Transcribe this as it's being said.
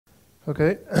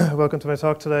Okay, welcome to my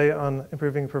talk today on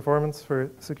improving performance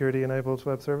for security-enabled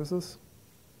web services.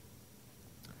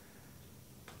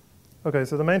 Okay,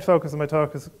 so the main focus of my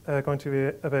talk is going to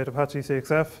be about Apache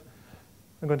CXF.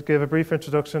 I'm going to give a brief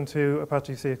introduction to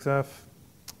Apache CXF.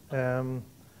 I'm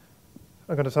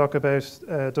going to talk about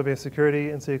WS security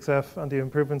in CXF and the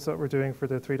improvements that we're doing for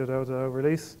the 3.0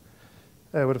 release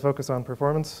with a focus on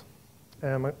performance.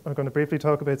 I'm going to briefly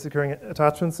talk about securing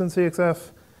attachments in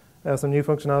CXF. Some new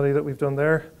functionality that we've done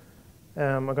there.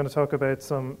 I'm going to talk about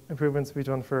some improvements we've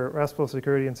done for RESTful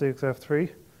security in CXF 3.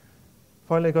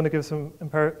 Finally, I'm going to give some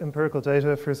empirical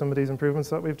data for some of these improvements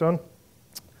that we've done.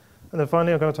 And then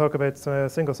finally, I'm going to talk about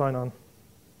single sign-on.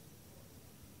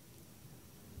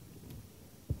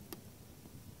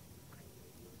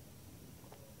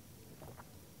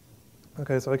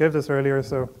 Okay, so I gave this earlier,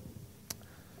 so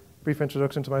brief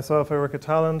introduction to myself. I work at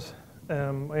Talend.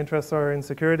 My interests are in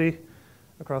security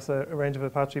across a range of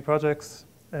Apache projects.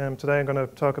 Today I'm going to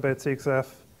talk about CXF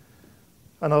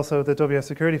and also the WS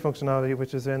security functionality,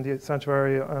 which is in the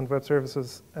Sanctuary and Web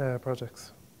Services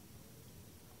projects.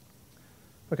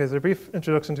 Okay, so a brief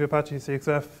introduction to Apache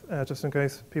CXF, just in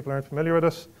case people aren't familiar with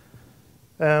it.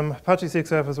 Apache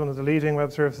CXF is one of the leading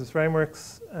web services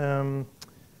frameworks,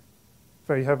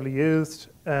 very heavily used.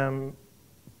 In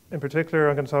particular,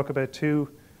 I'm going to talk about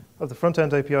two of the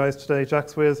front-end APIs today,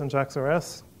 JAX-Wiz and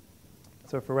JAX-RS.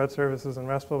 So for web services and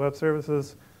RESTful web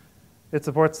services, it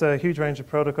supports a huge range of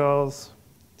protocols.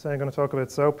 So I'm going to talk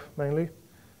about SOAP mainly,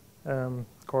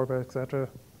 Corba, etc.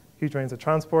 Huge range of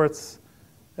transports.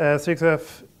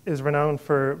 CXF is renowned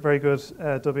for very good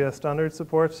WS standard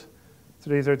support. So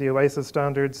these are the OASIS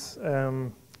standards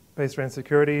based around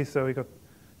security. So we got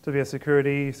WS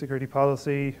security, security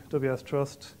policy, WS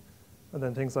trust, and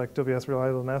then things like WS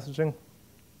reliable messaging.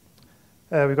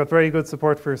 We've got very good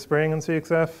support for Spring and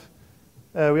CXF.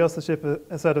 We also ship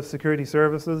a set of security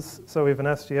services. So we have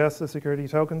an STS, a security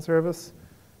token service.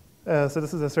 So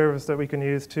this is a service that we can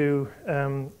use to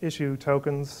issue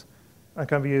tokens and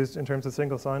can be used in terms of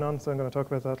single sign-on. So I'm going to talk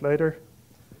about that later.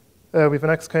 We have an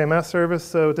XKMS service.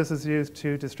 So this is used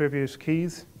to distribute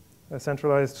keys, a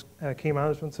centralized key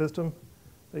management system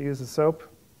that uses SOAP.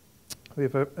 We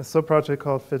have a sub-project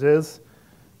called FIDIZ,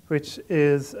 which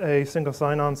is a single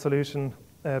sign-on solution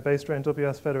based around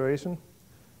WS Federation.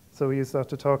 So we use that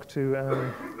to talk to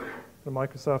the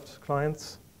Microsoft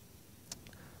clients.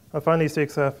 And finally,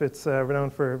 CXF, it's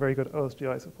renowned for very good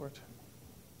OSGI support.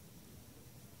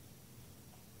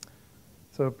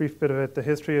 So a brief bit about the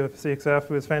history of CXF. It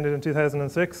was founded in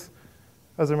 2006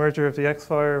 as a merger of the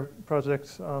Xfire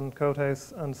project on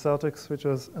Codehouse and Celtics, which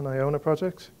was an Iona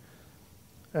project.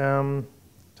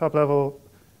 Top level,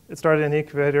 it started in the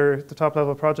incubator. The top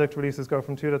level project releases go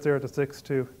from 2.0 to 6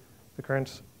 to the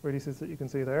current releases that you can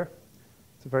see there.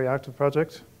 It's a very active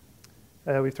project.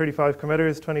 We have 35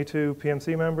 committers, 22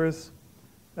 PMC members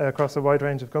across a wide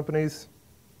range of companies.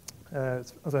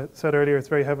 As I said earlier, it's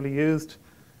very heavily used.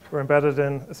 We're embedded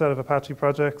in a set of Apache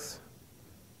projects,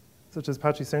 such as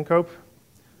Apache Syncope.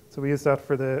 So we use that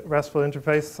for the RESTful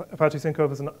interface. Apache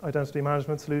Syncope is an identity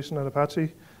management solution at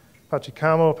Apache. Apache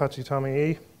Camo, Apache Tommy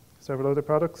E, several other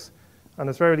products. And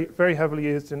it's very, very heavily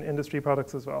used in industry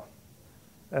products as well.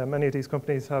 Many of these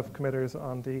companies have committers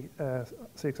on the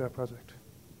CXF project.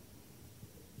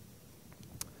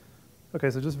 Okay,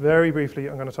 so just very briefly,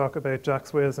 I'm going to talk about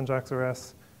JAX-Wiz and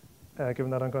JAX-RS,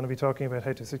 given that I'm going to be talking about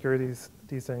how to secure these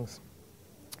things.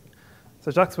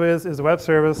 So JAX-Wiz is a web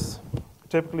service.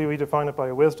 Typically, we define it by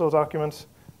a WSDL document.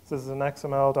 So this is an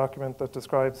XML document that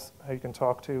describes how you can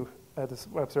talk to this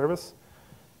web service.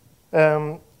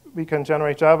 We can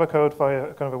generate Java code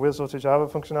via kind of a WSDL to Java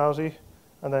functionality,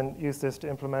 and then use this to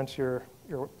implement your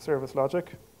service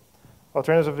logic.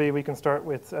 Alternatively, we can start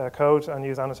with code and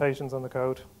use annotations on the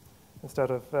code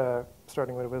instead of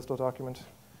starting with a WSDL document.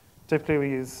 Typically, we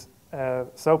use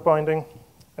SOAP binding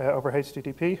over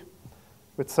HTTP.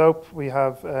 With SOAP, we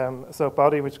have a SOAP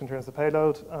body, which contains the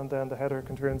payload, and then the header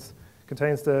contains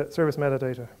the service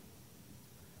metadata.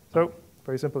 So,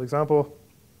 very simple example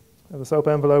of a SOAP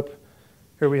envelope.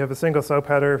 Here we have a single SOAP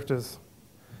header, which is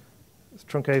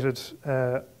truncated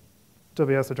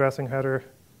WS addressing header,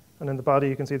 and in the body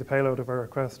you can see the payload of our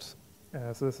request.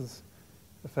 So this is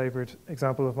a favorite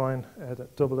example of mine, the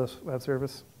doublet web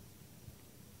service.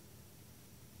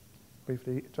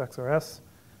 Briefly, JAX-RS.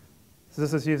 So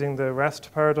this is using the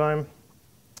REST paradigm.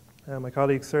 My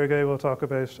colleague Sergey will talk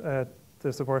about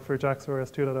the support for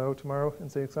JAX-RS 2.0 tomorrow in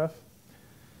CXF.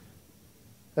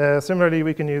 Similarly,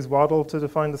 we can use WADL to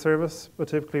define the service, but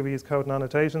typically we use code and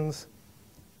annotations.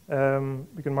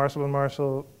 We can marshal and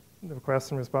marshal the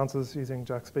requests and responses using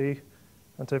JAX-B,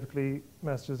 and typically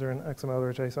messages are in XML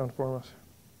or JSON format.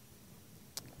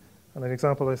 And an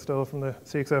example I stole from the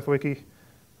CXF wiki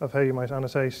of how you might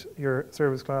annotate your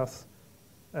service class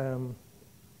in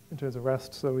terms of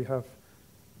REST. So we have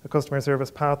a customer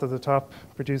service path at the top,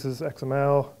 produces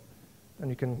XML, and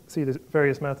you can see the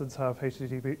various methods have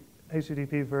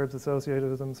HTTP verbs associated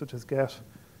with them, such as get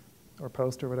or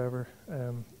post or whatever.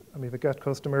 And we have a get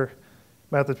customer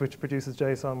method which produces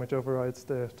JSON, which overrides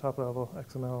the top level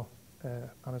XML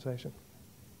annotation.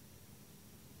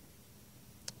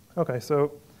 Okay,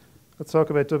 so let's talk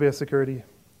about WS security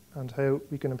and how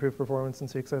we can improve performance in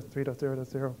CXF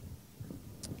 3.0.0.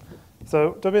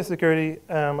 So WS security,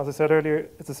 as I said earlier,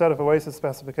 it's a set of OASIS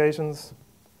specifications,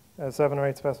 7 or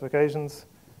 8 specifications.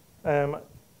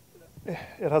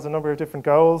 It has a number of different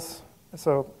goals.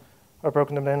 So I've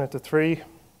broken them down into 3.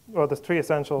 Well, there's 3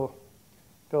 essential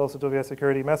goals of WS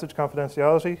security. Message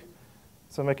confidentiality,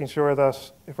 so making sure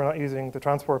that if we're not using the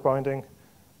transport binding,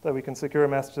 that we can secure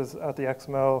messages at the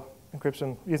XML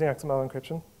encryption, using XML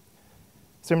encryption.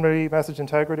 Similarly, message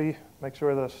integrity, make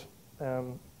sure that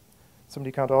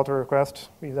somebody can't alter a request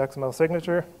with XML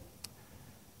signature.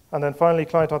 And then finally,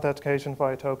 client authentication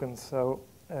via tokens. So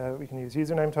we can use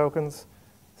username tokens.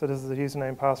 So this is the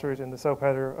username password in the SOAP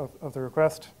header of the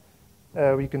request.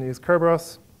 We can use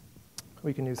Kerberos.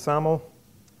 We can use SAML.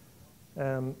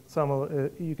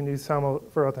 You can use SAML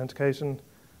for authentication,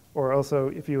 or also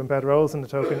if you embed roles in the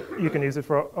token, you can use it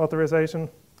for authorization.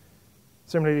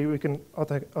 Similarly, we can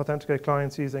authenticate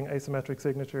clients using asymmetric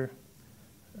signature,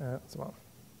 so on.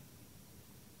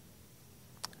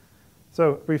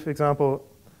 So, a brief example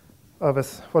of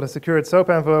what a secured SOAP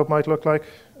envelope might look like.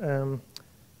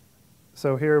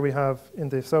 So here we have, in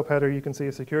the SOAP header, you can see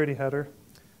a security header.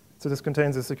 So this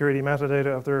contains the security metadata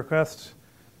of the request.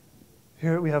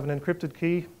 Here we have an encrypted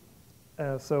key.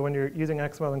 So when you're using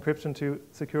XML encryption to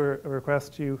secure a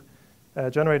request, you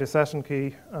generate a session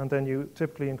key, and then you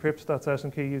typically encrypt that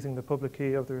session key using the public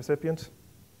key of the recipient.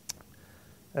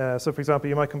 So for example,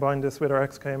 you might combine this with our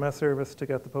XKMS service to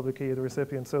get the public key of the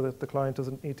recipient so that the client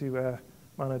doesn't need to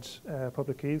manage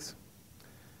public keys.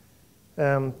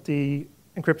 The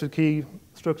encrypted key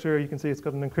structure, you can see it's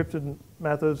got an encrypted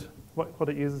method, what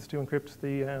it uses to encrypt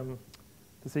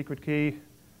the secret key.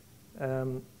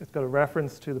 It's got a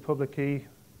reference to the public key.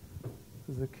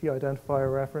 This is a key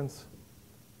identifier reference.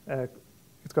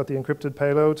 It's got the encrypted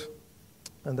payload.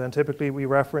 And then typically we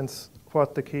reference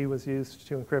what the key was used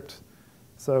to encrypt.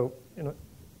 So the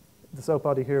SOAP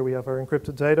body here, we have our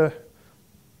encrypted data.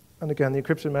 And again, the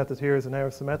encryption method here is an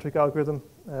arithmetic algorithm,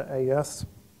 AES.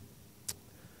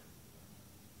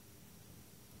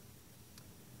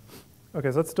 Okay,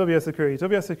 so that's WS security.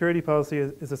 WS security policy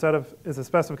is a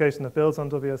specification that builds on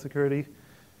WS security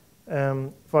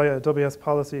via a WS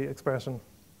policy expression.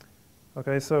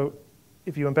 Okay, so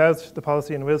if you embed the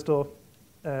policy in WSDL,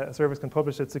 a service can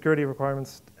publish its security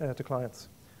requirements to clients.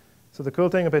 So the cool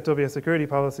thing about WS security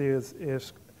policy is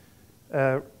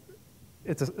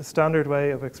it's a standard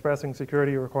way of expressing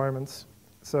security requirements.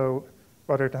 So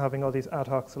rather than having all these ad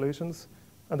hoc solutions,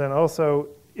 and then also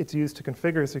it's used to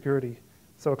configure security.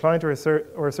 So a client or a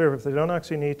service, they don't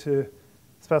actually need to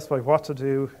specify what to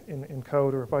do in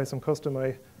code or by some custom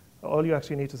way. All you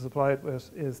actually need to supply it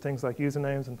with is things like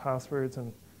usernames and passwords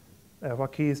and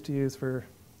what keys to use for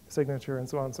signature and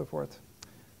so on and so forth.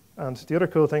 And the other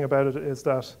cool thing about it is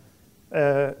that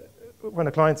when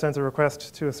a client sends a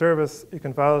request to a service, you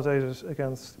can validate it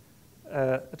against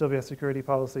a WS security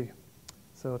policy.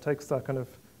 So it takes that kind of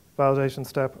validation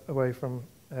step away from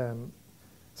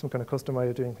some kind of custom way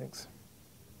of doing things.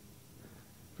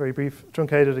 Very brief,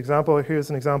 truncated example. Here's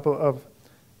an example of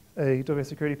a WS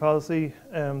security policy.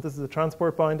 This is a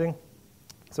transport binding.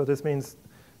 So this means,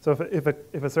 so if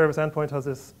a service endpoint has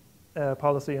this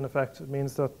policy in effect, it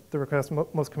means that the request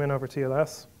must come in over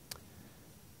TLS.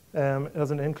 It has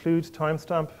an include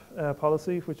timestamp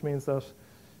policy, which means that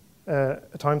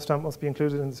a timestamp must be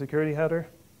included in the security header.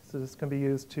 So this can be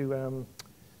used to,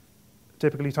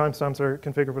 typically timestamps are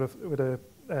configured with a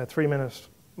 3-minute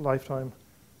lifetime,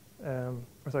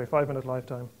 5-minute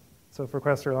lifetime. So if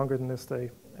requests are longer than this,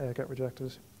 they get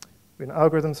rejected. We have an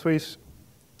algorithm suite.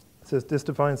 So this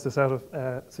defines the set of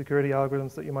security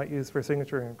algorithms that you might use for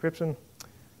signature and encryption.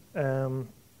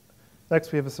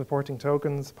 Next, we have a supporting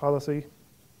tokens policy.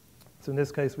 So in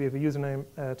this case, we have a username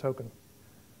token.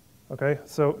 Okay,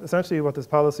 so essentially what this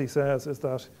policy says is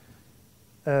that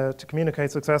to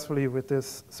communicate successfully with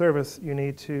this service, you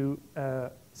need to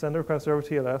send the request over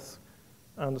TLS,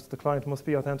 and the client must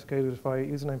be authenticated via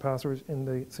username password in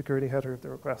the security header of the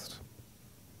request.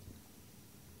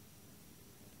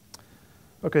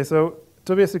 Okay, so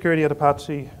WS Security at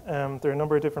Apache, there are a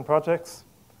number of different projects.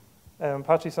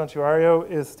 Apache Santuario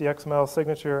is the XML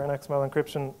signature and XML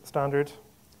encryption standard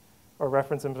or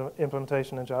reference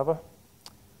implementation in Java.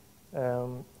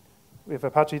 We have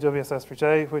Apache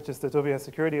WSS4J, which is the WS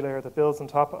security layer that builds on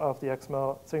top of the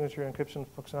XML signature encryption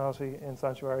functionality in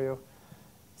Santuario.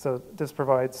 So this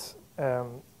provides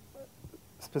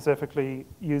specifically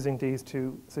using these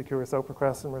to secure SOAP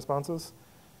requests and responses.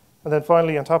 And then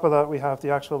finally, on top of that, we have the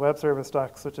actual web service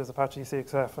stack, such as Apache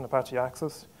CXF and Apache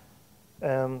Access.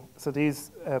 So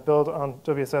these build on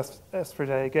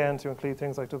WSS4J again to include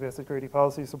things like WS security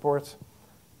policy support,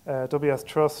 WS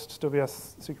Trust,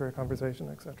 WS secure conversation,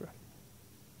 etc.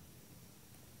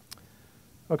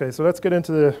 Okay, so let's get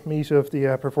into the meat of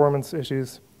the performance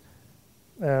issues.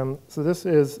 So this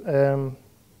is a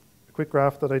quick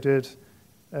graph that I did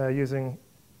using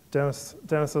Dennis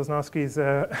Sosnowski's.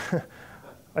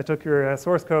 I took your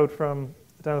source code from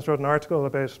Dennis wrote an article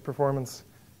about performance.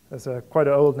 It's quite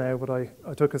old now, but I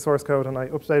took his source code and I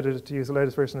updated it to use the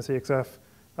latest version of CXF.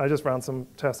 I just ran some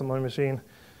tests on my machine.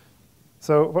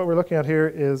 So what we're looking at here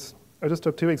is, I just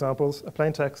took two examples, a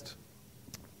plain text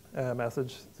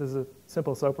message. This is a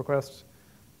simple SOAP request.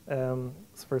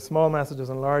 It's for small messages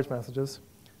and large messages.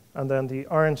 And then the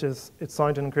orange is, it's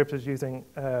signed and encrypted using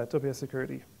WS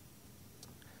security.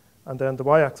 And then the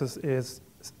y-axis is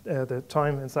the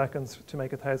time in seconds to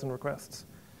make 1,000 requests.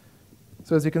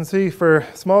 So as you can see, for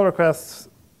small requests,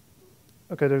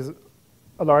 okay, there's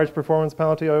a large performance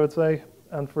penalty, I would say.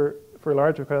 And for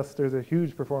large requests, there's a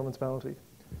huge performance penalty.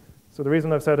 So the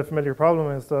reason I've said a familiar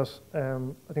problem is that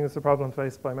I think it's a problem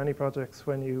faced by many projects.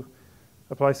 When you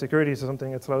apply security to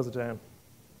something, it slows it down.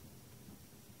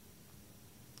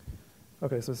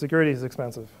 Okay, so security is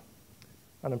expensive.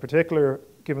 And in particular,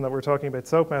 given that we're talking about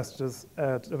SOAP messages,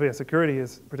 WS security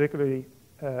is particularly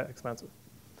expensive.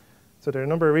 So there are a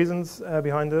number of reasons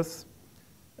behind this.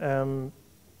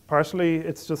 Partially,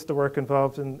 it's just the work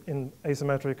involved in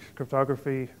asymmetric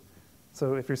cryptography.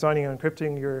 So if you're signing and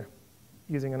encrypting, you're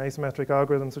using an asymmetric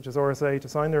algorithm such as RSA to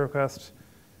sign the request.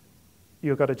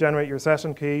 You've got to generate your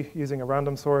session key using a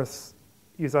random source,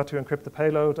 use that to encrypt the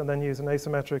payload, and then use an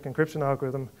asymmetric encryption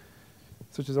algorithm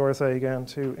such as RSA again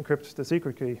to encrypt the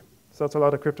secret key. So that's a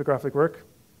lot of cryptographic work.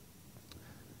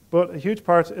 But a huge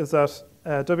part is that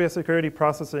WS security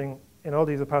processing in all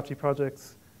these Apache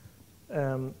projects,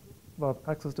 well,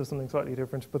 Access does something slightly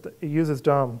different, but it uses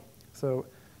DOM. So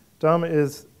DOM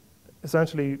is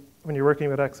essentially, when you're working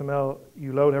with XML,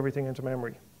 you load everything into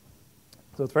memory.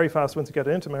 So it's very fast once you get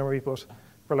it into memory, but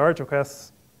for large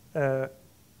requests,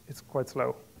 it's quite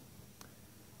slow.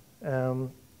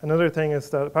 Another thing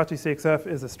is that Apache CXF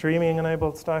is a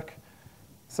streaming-enabled stack.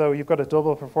 So you've got a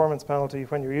double performance penalty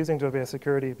when you're using WS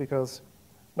security, because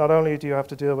not only do you have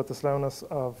to deal with the slowness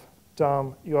of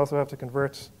DOM, you also have to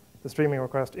convert the streaming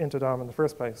request into DOM in the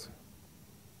first place.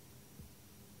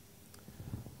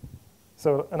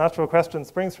 So a natural question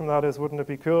springs from that is, wouldn't it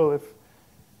be cool if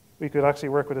we could actually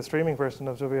work with a streaming version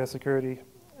of WS security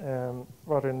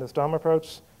rather than this DOM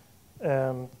approach?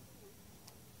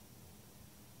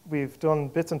 We've done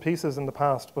bits and pieces in the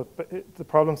past, but the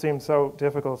problem seemed so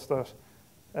difficult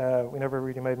that we never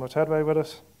really made much headway with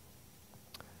it.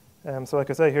 So like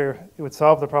I say here, it would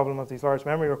solve the problem of these large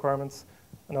memory requirements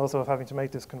and also of having to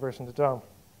make this conversion to DOM.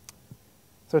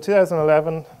 So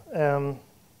 2011,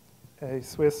 a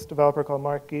Swiss developer called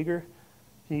Mark Giger,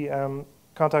 he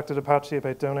contacted Apache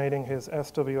about donating his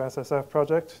SWSSF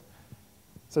project.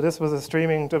 So this was a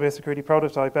streaming WS security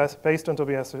prototype based on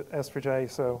WS4J.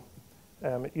 So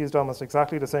it used almost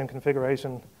exactly the same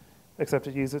configuration, except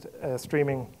it used a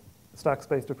streaming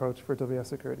stacks-based approach for WS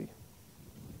security.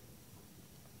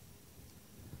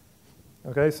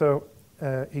 Okay, so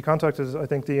he contacted, I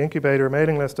think, the incubator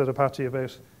mailing list at Apache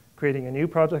about creating a new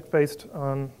project based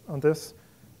on this.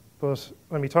 But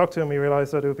when we talked to him, we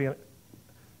realized that it would be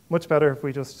much better if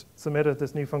we just submitted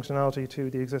this new functionality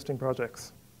to the existing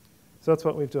projects. So that's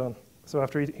what we've done. So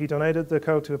after he donated the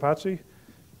code to Apache,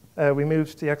 we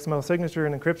moved the XML signature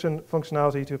and encryption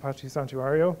functionality to Apache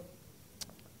Santuario.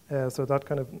 So that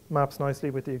kind of maps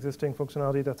nicely with the existing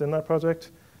functionality that's in that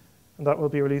project. And that will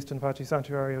be released in Apache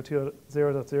Santuario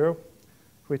 2.0.0,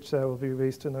 which will be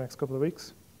released in the next couple of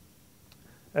weeks.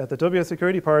 The WS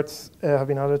security parts have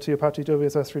been added to Apache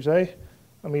WSS4J,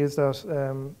 and we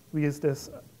use this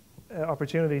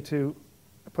opportunity to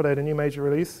put out a new major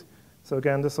release. So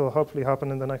again, this will hopefully happen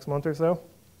in the next month or so.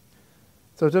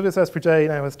 So WSS4J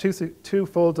now has two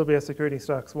full WS security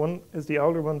stacks. One is the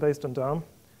older one based on DOM,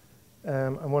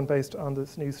 and one based on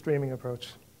this new streaming approach.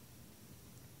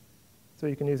 So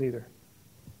you can use either.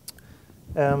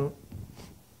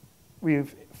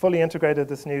 We've fully integrated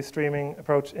this new streaming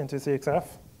approach into CXF.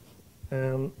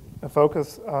 a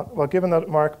focus on, well, given that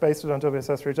Mark based it on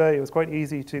WSS4J, it was quite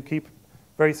easy to keep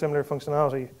very similar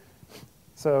functionality.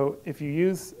 So if you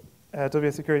use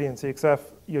WS Security in CXF,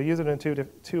 you'll use it in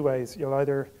two ways. You'll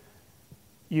either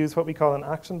use what we call an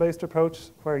action-based approach,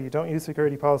 where you don't use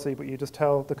security policy, but you just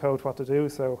tell the code what to do.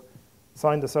 So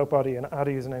sign the soap body and add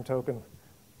a username token.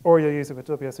 Or you'll use it with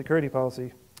WS Security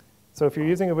policy. So if you're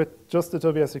using it with just the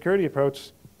WS Security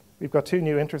approach, we've got two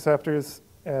new interceptors.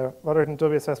 Rather than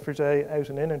WSS4J out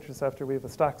and in interceptor, we have a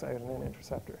stacks out and in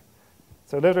interceptor.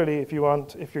 So literally, if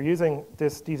you're using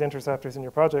these interceptors in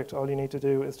your project, all you need to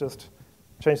do is just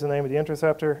change the name of the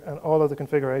interceptor, and all of the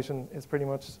configuration is pretty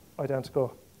much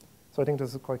identical. So I think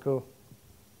this is quite cool.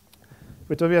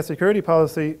 With WS Security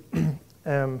policy,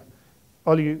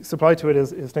 all you supply to it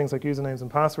is things like usernames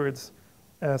and passwords.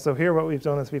 So here what we've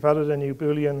done is we've added a new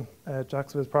Boolean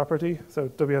JAX-Viz property, so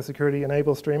WS Security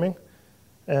enable streaming.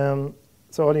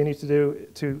 So all you need to do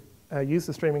to use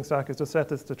the streaming stack is just set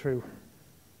this to true.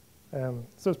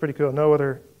 So it's pretty cool. No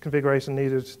other configuration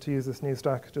needed to use this new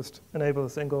stack. Just enable a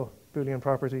single Boolean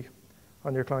property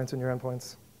on your clients and your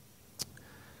endpoints.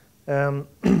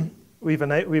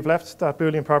 We've left that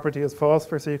Boolean property as false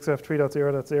for CXF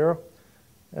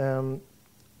 3.0.0.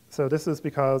 So this is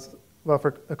because, well,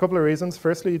 for a couple of reasons.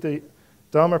 Firstly, the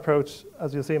DOM approach,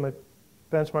 as you'll see in my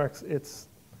benchmarks, it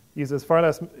uses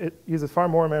far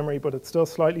more memory, but it's still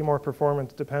slightly more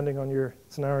performant depending on your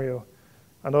scenario.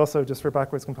 And also, just for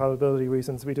backwards compatibility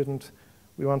reasons,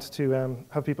 we want to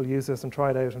have people use this and try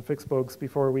it out and fix bugs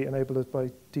before we enable it by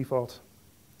default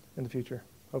in the future,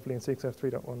 hopefully in CXF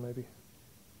 3.1 maybe.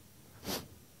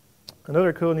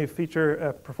 Another cool new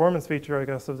feature, performance feature, I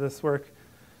guess, of this work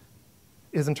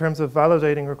is in terms of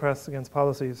validating requests against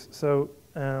policies. So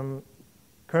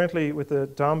currently with the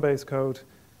DOM-based code,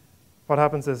 what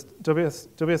happens is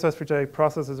WSS4J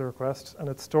processes a request and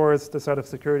it stores the set of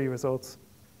security results.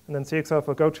 And then CXF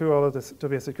will go through all of the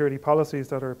WS Security policies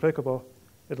that are applicable.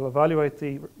 It'll evaluate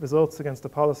the results against the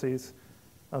policies,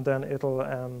 and then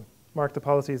it'll mark the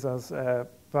policies as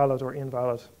valid or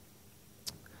invalid.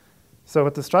 So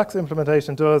what the Strax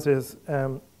implementation does is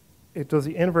it does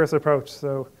the inverse approach.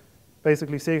 So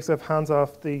basically, CXF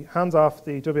hands off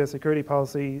the WS Security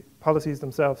policies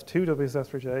themselves to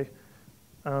WSS4J,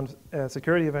 and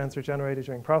security events are generated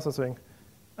during processing.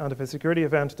 And if a security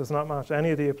event does not match any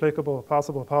of the applicable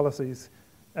possible policies,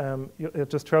 it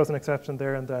just throws an exception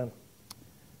there and then.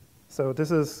 So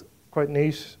this is quite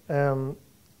neat.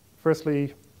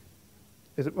 Firstly,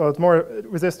 it's more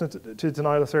resistant to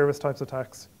denial of service types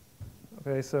attacks.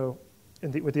 Okay, so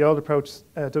with the old approach,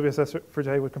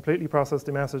 WSS4J would completely process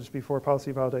the message before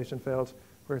policy validation failed,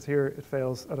 whereas here it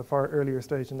fails at a far earlier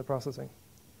stage in the processing,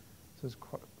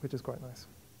 which is quite nice.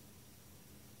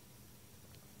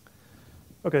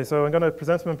 Okay, so I'm going to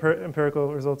present some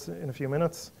empirical results in a few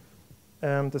minutes.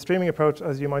 The streaming approach,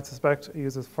 as you might suspect,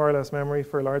 uses far less memory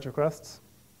for large requests.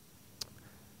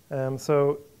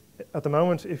 So at the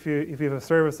moment, if you have a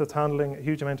service that's handling a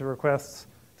huge amount of requests,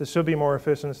 this should be more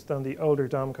efficient than the older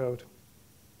DOM code.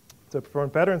 So it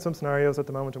performs better in some scenarios at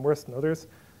the moment and worse than others.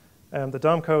 The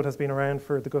DOM code has been around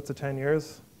for the guts of 10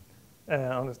 years,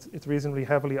 and it's reasonably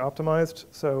heavily optimized.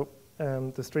 So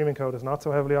the streaming code is not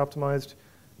so heavily optimized.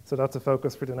 So that's a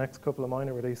focus for the next couple of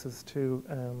minor releases to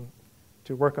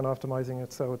work on optimizing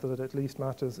it so that it at least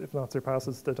matches, if not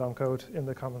surpasses, the DOM code in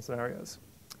the common scenarios.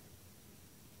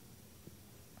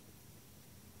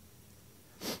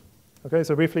 Okay,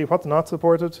 so briefly, what's not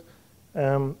supported?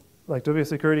 Like WS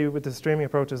Security with the streaming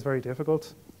approach is very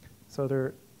difficult.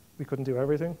 So we couldn't do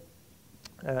everything.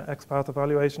 XPath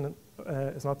evaluation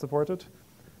is not supported.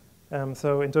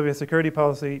 So in WS Security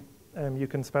policy, you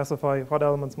can specify what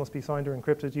elements must be signed or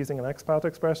encrypted using an XPath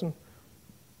expression.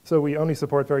 So we only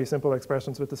support very simple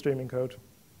expressions with the streaming code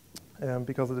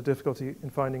because of the difficulty in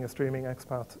finding a streaming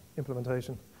XPath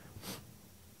implementation.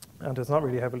 And it's not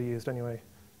really heavily used anyway.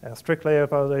 Strict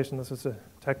layout validation, this is a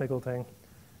technical thing.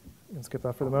 You can skip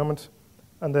that for the moment.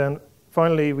 And then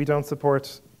finally, we don't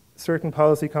support certain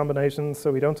policy combinations.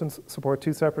 So we don't support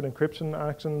two separate encryption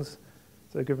actions.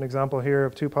 So I give an example here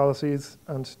of two policies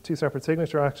and two separate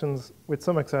signature actions with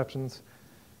some exceptions.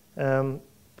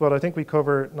 But I think we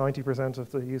cover 90%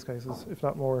 of the use cases, if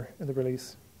not more, in the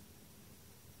release.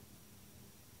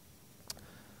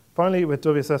 Finally, with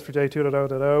WSS4J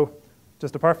 2.0.0,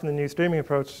 just apart from the new streaming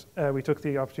approach, we took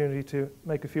the opportunity to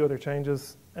make a few other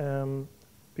changes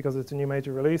because it's a new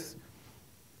major release.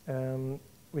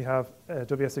 We have a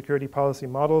WS Security policy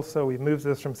model, so we've moved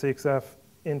this from CXF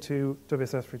into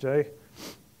WSS4J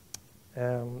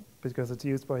because it's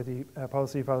used by the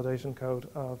policy validation code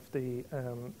of the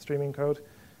streaming code.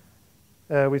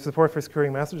 We have support for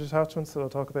securing message attachments, that I'll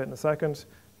talk about in a second.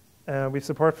 We have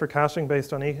support for caching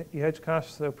based on EHCache.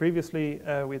 So previously,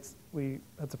 we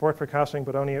had support for caching,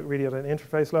 but only really at an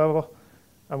interface level.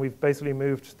 And we've basically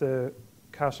moved the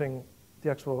caching,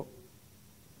 the actual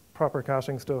proper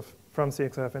caching stuff from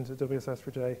CXF into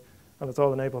WSS4J, and it's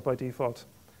all enabled by default.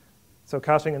 So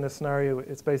caching in this scenario,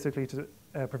 it's basically to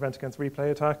prevent against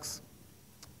replay attacks.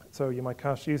 So you might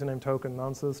cache username token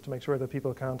nonces to make sure that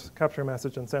people can't capture a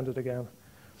message and send it again.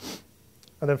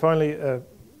 And then finally, a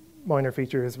minor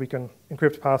feature is we can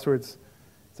encrypt passwords.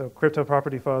 So crypto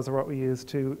property files are what we use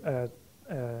to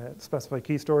specify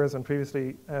key stores, and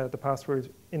previously the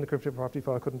password in the crypto property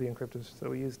file couldn't be encrypted, so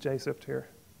we use JSIFT here.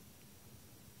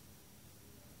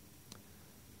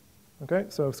 Okay,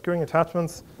 so securing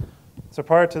attachments. So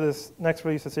prior to this next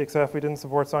release of CXF, we didn't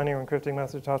support signing or encrypting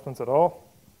message attachments at all.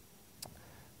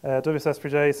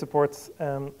 WSS4J supports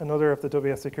another of the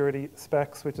WS security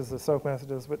specs, which is the SOAP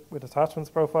messages with attachments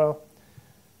profile.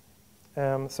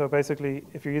 So basically,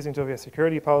 if you're using WS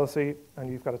security policy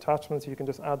and you've got attachments, you can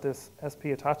just add this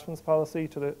SP attachments policy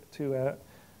to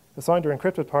assigned or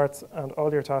encrypted parts, and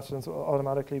all your attachments will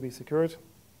automatically be secured.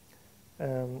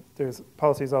 There's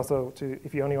policies also to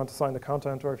if you only want to sign the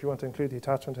content or if you want to include the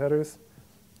attachment headers.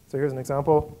 So here's an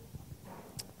example.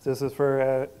 This is for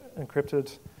an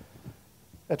encrypted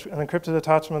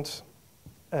attachment.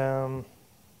 So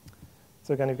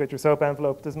again, you've got your SOAP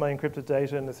envelope. This is my encrypted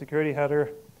data in the security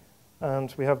header.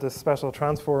 And we have this special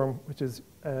transform, which is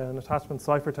an attachment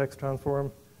ciphertext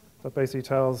transform that basically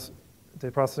tells the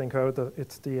processing code that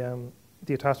it's the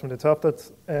attachment itself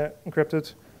that's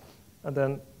encrypted. And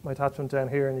then my attachment down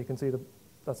here, and you can see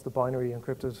that's the binary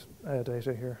encrypted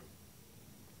data here.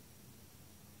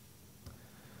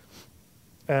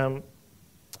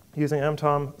 Using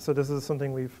MTOM, so this is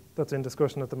something that's in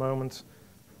discussion at the moment.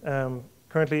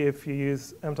 Currently, if you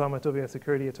use MTOM with WS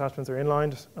security, attachments are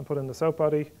inlined and put in the SOAP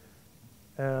body.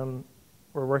 We're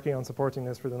working on supporting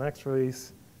this for the next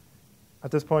release.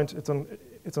 At this point,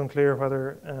 it's unclear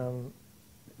whether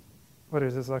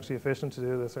this is actually efficient to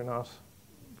do this or not,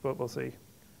 but we'll see.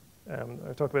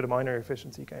 I talked about a minor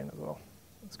efficiency gain as well.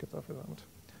 I'll skip that for the moment.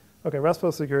 Okay,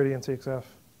 RESTful security in CXF.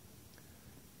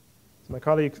 So my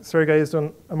colleague Sergey has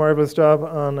done a marvelous job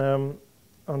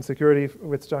on security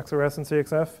with JAX-RS and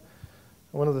CXF.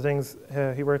 And one of the things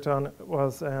he worked on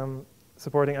was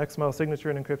supporting XML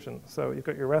signature and encryption. So you've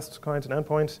got your REST client and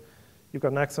endpoint, you've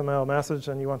got an XML message,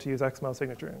 and you want to use XML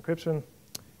signature and encryption.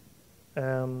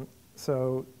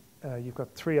 You've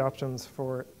got three options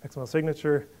for XML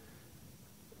signature.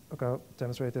 I'll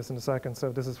demonstrate this in a second.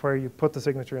 So this is where you put the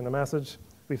signature in the message.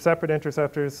 We have separate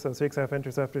interceptors, so CXF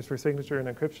interceptors for signature and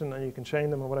encryption, and you can chain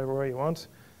them in whatever way you want.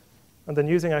 And then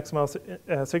using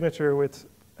XML signature with,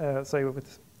 say,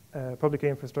 with public key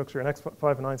infrastructure and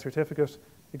X509 certificate,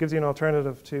 it gives you an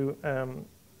alternative to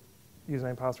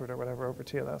username, password, or whatever over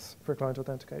TLS for client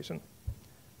authentication.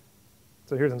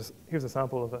 So here's a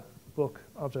sample of a book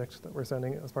object that we're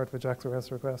sending as part of a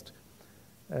JAX-RS request.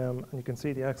 And you can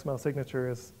see the XML signature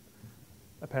is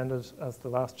appended as the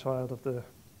last child of the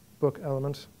book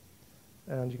element.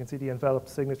 And you can see the enveloped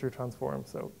signature transform.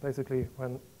 So basically,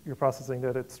 when you're processing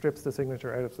that, it strips the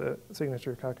signature out of the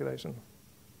signature calculation.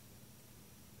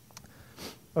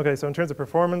 Okay, so in terms of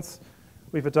performance,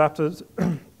 we've adapted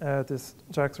this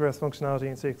JAX-RS functionality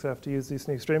in CXF to use this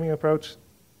new streaming approach.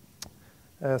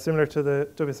 Similar to the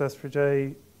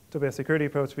WSS4J WS security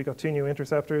approach, we got two new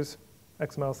interceptors,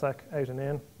 XMLSec out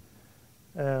and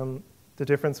in. The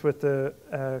difference with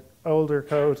the older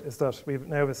code is that we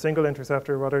now have a single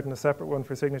interceptor rather than a separate one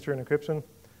for signature and encryption.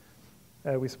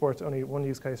 We support only one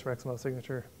use case for XML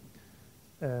signature.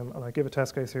 And I give a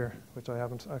test case here, which I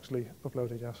haven't actually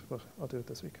uploaded yet, but I'll do it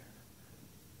this week.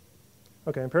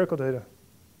 Okay, empirical data.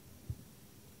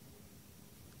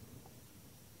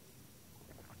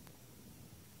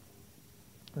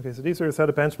 Okay, so these are a set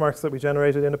of benchmarks that we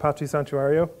generated in Apache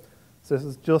Santuario. So this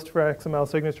is just for XML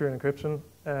signature and encryption,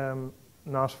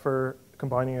 not for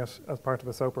combining it as part of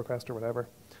a SOAP request or whatever.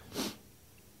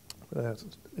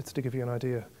 It's to give you an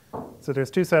idea. So there's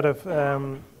two set of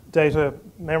data,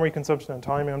 memory consumption and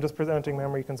timing. I'm just presenting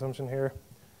memory consumption here.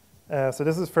 So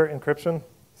this is for encryption.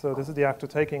 So this is the act of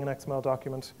taking an XML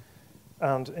document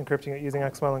and encrypting it using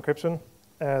XML encryption.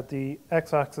 The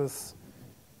x-axis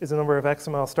is the number of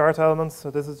XML start elements. So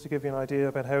this is to give you an idea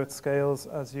about how it scales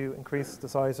as you increase the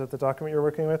size of the document you're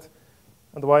working with.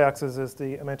 And the y-axis is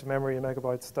the amount of memory in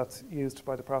megabytes that's used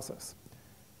by the process.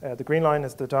 The green line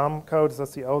is the DOM code, so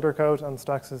that's the older code, and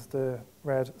stacks is the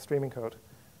red streaming code.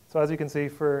 So as you can see,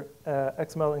 for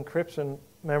XML encryption,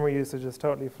 memory usage is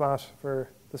totally flat for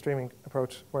the streaming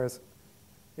approach, whereas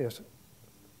it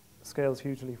scales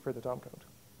hugely for the DOM code.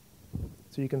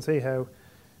 So you can see how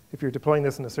if you're deploying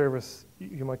this in a service,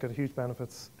 you might get huge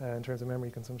benefits in terms of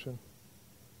memory consumption.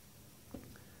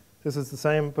 This is the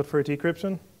same, but for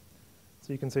decryption.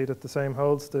 So you can see that the same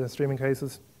holds. The streaming case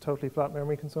is totally flat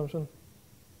memory consumption.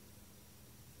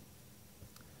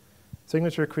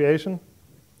 Signature creation.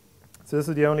 So this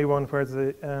is the only one where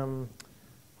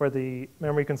the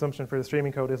memory consumption for the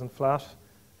streaming code isn't flat.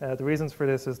 The reasons for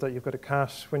this is that you've got to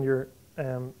cache, when you're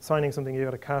signing something, you've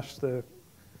got to cache the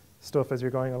stuff as you're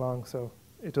going along. So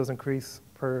it does increase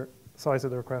per size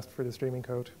of the request for the streaming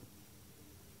code.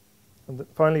 And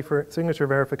finally, for signature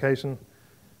verification,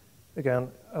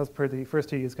 again, as per the first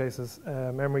two use cases,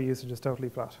 memory usage is totally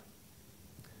flat.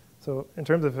 So in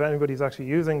terms of if anybody's actually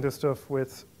using this stuff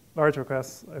with large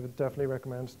requests, I would definitely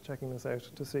recommend checking this out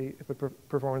to see if it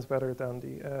performs better than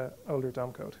the older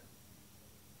DOM code.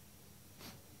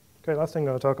 Okay, last thing I'm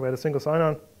going to talk about is single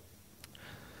sign-on.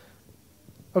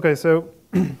 Okay, so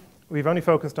we've only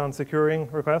focused on securing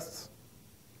requests.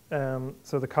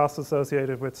 So the costs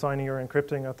associated with signing or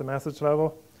encrypting at the message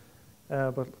level.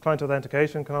 But client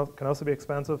authentication can also be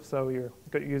expensive. So you've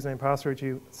got your username, password,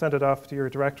 you send it off to your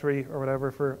directory or whatever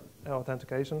for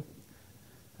authentication.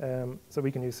 So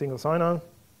we can use single sign-on.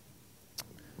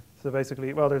 So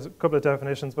basically, well, there's a couple of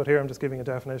definitions, but here I'm just giving a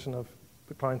definition of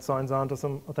the client signs on to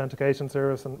some authentication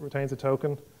service and retains a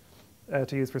token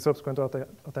to use for subsequent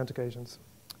authentications.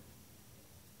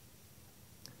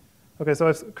 Okay, so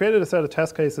I've created a set of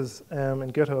test cases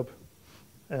in GitHub.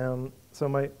 So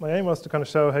my aim was to kind of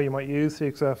show how you might use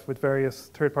CXF with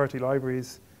various third-party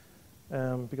libraries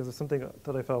because it's something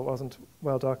that I felt wasn't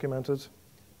well documented.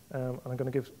 And I'm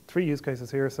going to give 3 use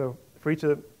cases here. So for each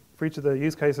of the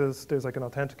use cases, there's like an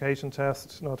authentication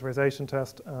test, an authorization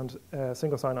test, and a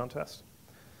single sign-on test.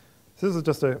 So this is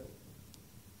just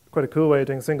quite a cool way of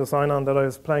doing single sign-on that I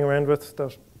was playing around with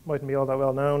that mightn't be all that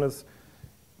well known is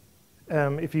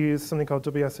if you use something called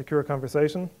WS Secure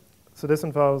Conversation. So this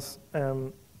involves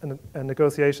a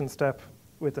negotiation step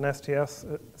with an STS,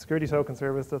 a security token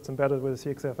service that's embedded with a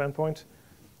CXF endpoint.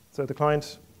 So the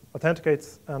client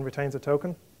authenticates and retains a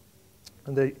token,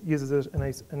 and they uses it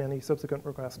in any subsequent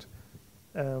request.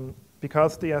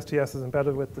 Because the STS is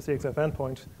embedded with the CXF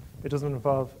endpoint, it doesn't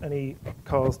involve any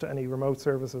calls to any remote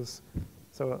services.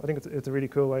 So I think it's a really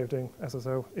cool way of doing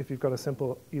SSO if you've got a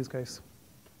simple use case.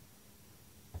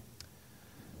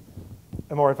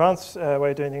 A more advanced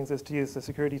way of doing things is to use the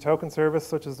security token service,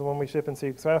 such as the one we ship in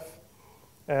CXF.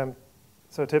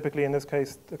 So typically in this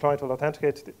case, the client will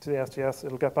authenticate to the STS,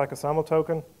 it'll get back a SAML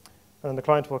token, and the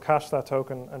client will cache that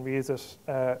token and reuse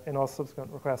it in all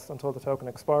subsequent requests until the token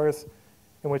expires,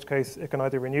 in which case it can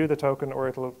either renew the token or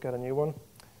it'll get a new one.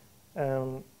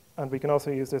 And we can also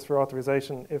use this for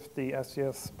authorization if the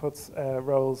STS puts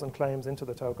roles and claims into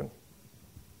the token.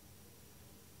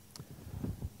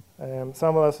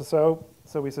 SAML SSO,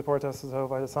 so we support SSO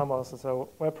via the SAML SSO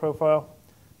web profile.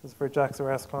 This is for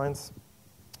JAX-RS clients.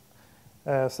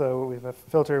 So we have a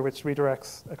filter which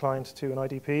redirects a client to an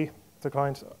IDP. The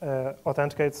client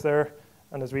authenticates there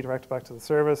and is redirected back to the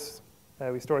service.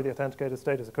 We store the authenticated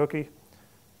state as a cookie.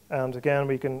 And again,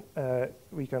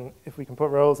 if we can put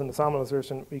roles in the SAML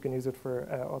assertion, we can use it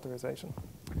for authorization.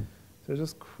 So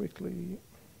just quickly,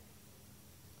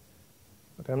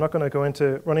 okay, I'm not going to go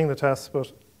into running the tests,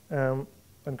 but I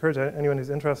encourage anyone who's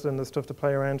interested in this stuff to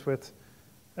play around with.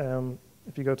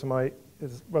 If you go to my,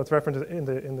 well, it's referenced in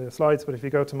the slides, but if you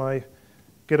go to my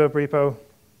GitHub repo,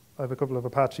 I have a couple of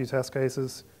Apache test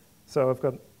cases. So I've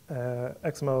got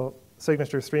XML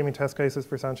signature streaming test cases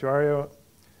for Sanctuario.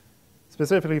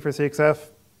 Specifically for CXF,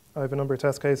 I have a number of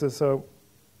test cases. So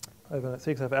I have a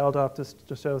CXF LDAP. This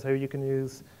just shows how you can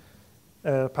use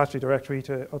Apache directory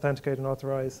to authenticate and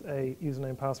authorize a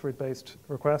username password-based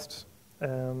request.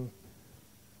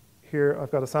 Here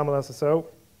I've got a SAML SSO.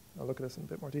 I'll look at this in a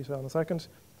bit more detail in a second.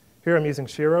 Here I'm using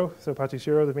Shiro, so Apache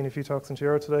Shiro. There have been a few talks in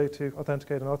Shiro today to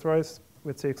authenticate and authorize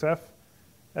with CXF.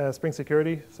 Spring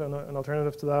Security, so an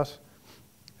alternative to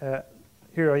that.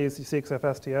 Here I use the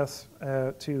CXF STS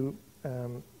to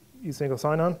use single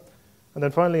sign-on. And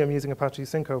then finally I'm using Apache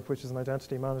Syncope, which is an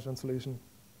identity management solution.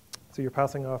 So you're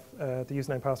passing off the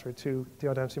username password to the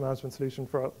identity management solution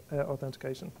for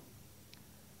authentication.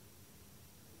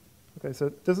 Okay,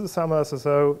 so this is a SAML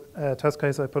SSO test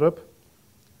case I put up.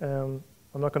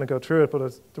 I'm not going to go through it,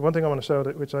 but the one thing I want to show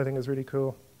that, which I think is really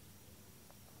cool.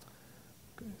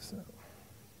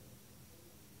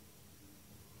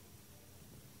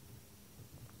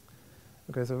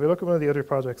 Okay, so if we look at one of the other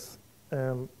projects,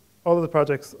 all of the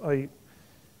projects I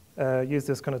use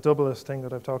this kind of doublet thing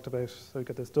that I've talked about. So you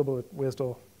get this doublet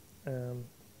WSDL.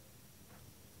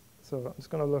 So I'm just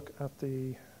going to look at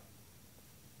the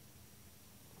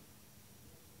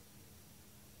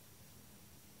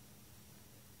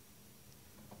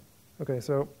Okay,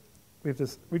 so we have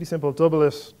this really simple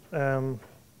doublet thing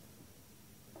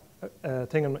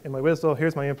in my WSDL.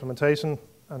 Here's my implementation,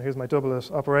 and here's my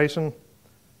doublet operation.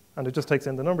 And it just takes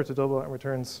in the number to double and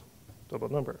returns double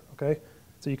number, okay?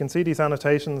 So you can see these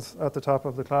annotations at the top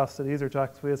of the class. So these are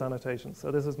JAX-Wiz annotations. So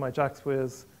this is my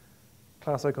JAX-Wiz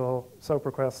classical SOAP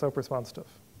request, SOAP response stuff,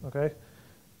 okay?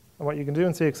 And what you can do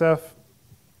in CXF,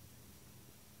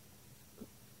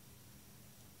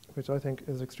 which I think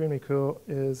is extremely cool,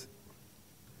 is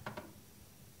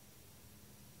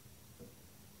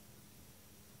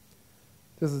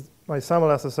this is my SAML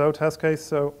SSO test case.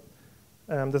 So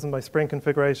this is my Spring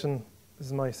configuration. This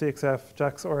is my CXF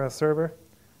JAX RS server.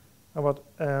 And what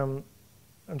I'm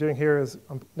doing here is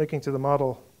I'm linking to the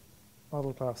model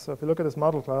class. So if you look at this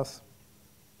model class,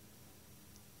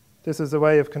 this is a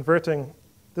way of converting,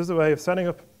 this is a way of setting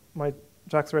up my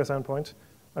JAX RS endpoint.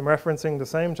 I'm referencing the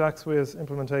same JAX-Wiz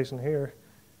implementation here,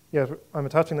 yet I'm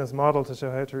attaching this model to show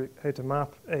how to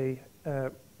map a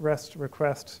REST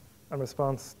request and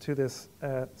response to this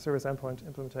service endpoint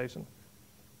implementation.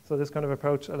 So this kind of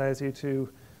approach allows you to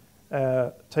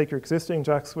take your existing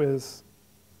JAX-Wiz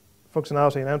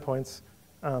functionality and endpoints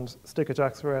and stick a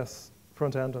JAX RS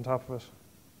front end on top of it,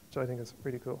 which I think is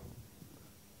pretty cool.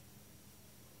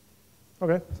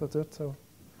 Okay, so that's it. So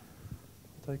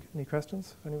I'll take any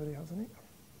questions if anybody has any.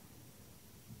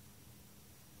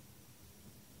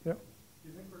 Yeah. Do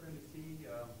you think we're going to see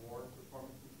more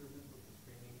performance improvements with the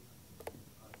streaming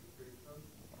security code?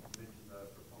 You mentioned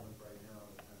the performance right now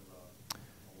is kind of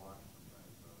a lot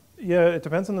sometimes. Yeah, it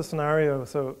depends on the scenario.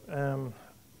 So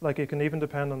like it can even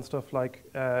depend on stuff like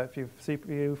if you have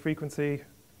CPU frequency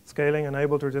scaling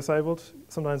enabled or disabled,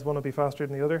 sometimes one will be faster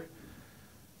than the other.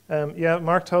 Yeah,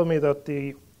 Mark told me that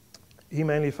he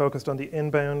mainly focused on the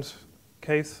inbound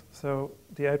case, so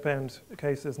the outbound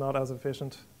case is not as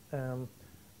efficient.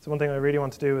 So one thing I really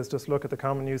want to do is just look at the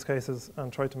common use cases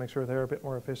and try to make sure they're a bit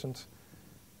more efficient.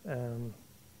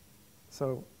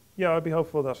 So yeah, I'd be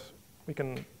hopeful that we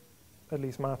can at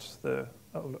least match the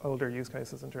older use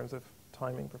cases in terms of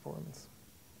timing performance.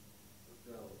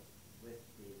 So with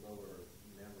the lower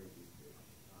memory usage,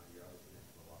 you're obviously going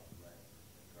to have a lot less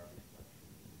garbage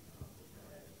collection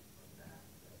with that.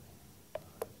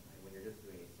 And when you're just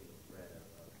doing a single thread of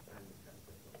time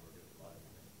transfer or just a lot of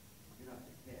it, you're not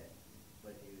going to hit,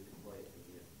 but you deploy it to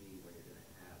ESB where you're going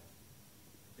to have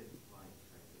 50 clients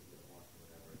trying to get it once or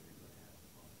whatever, and you're going to have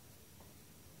performance.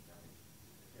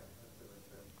 Yeah, that's really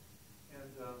true.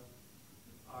 And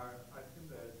I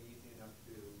assume that it'd be easy enough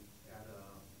to add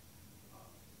a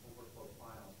overflow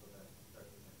file so that it starts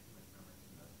to make too much memory,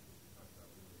 and that's what you talked about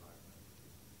really large memory.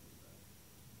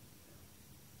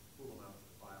 Pull them out of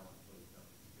the file until you've done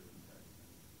security checks and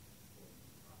pull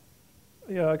them out.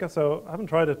 Yeah, I guess so. I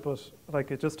haven't tried it, but like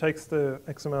it just takes the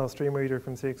XML stream reader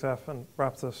from CXF and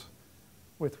wraps it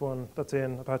with one that's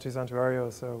in Apache Santuario,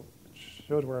 so it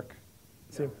should work. Yeah,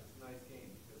 it's a nice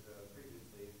game because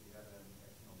previously if you had an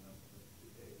XML message that was too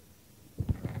big,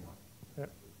 Yeah.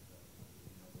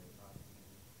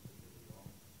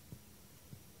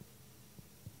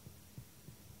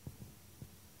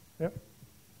 Yep.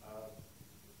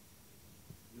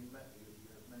 You have mentioned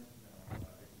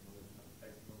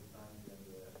XML design and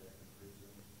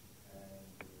encryption, and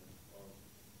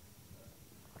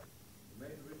the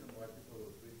main reason why people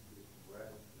switch to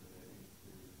REST is to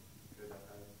get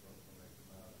ahead from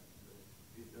XML.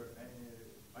 Is there any?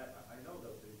 I know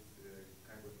that it's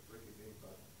kind of tricky thing,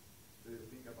 but do you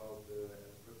think about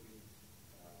encrypting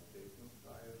JSON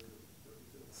style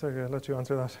services? Sorry, I'll let you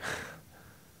answer that.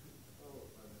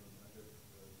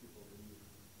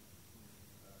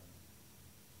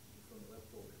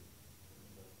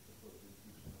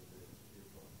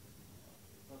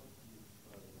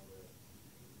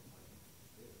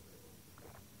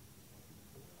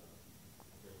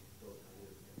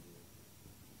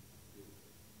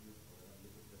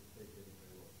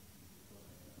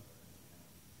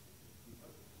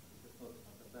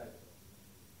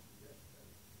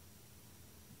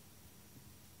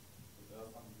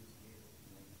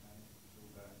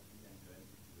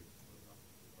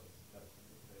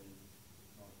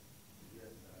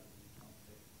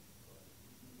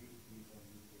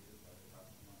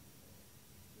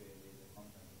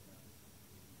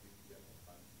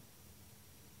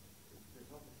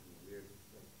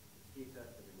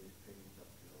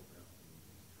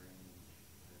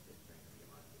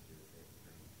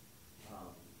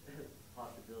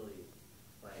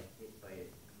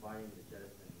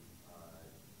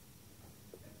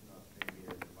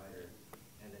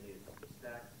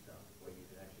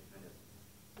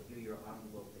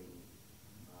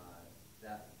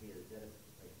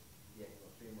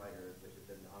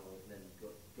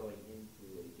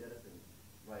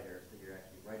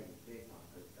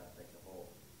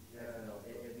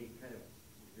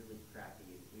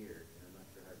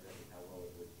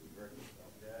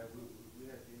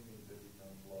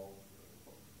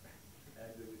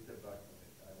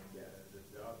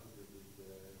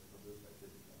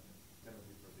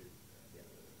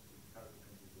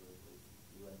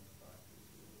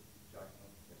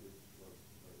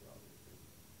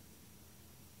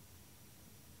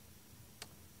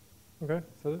 Okay, is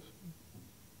that it?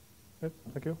 Good,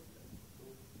 thank you.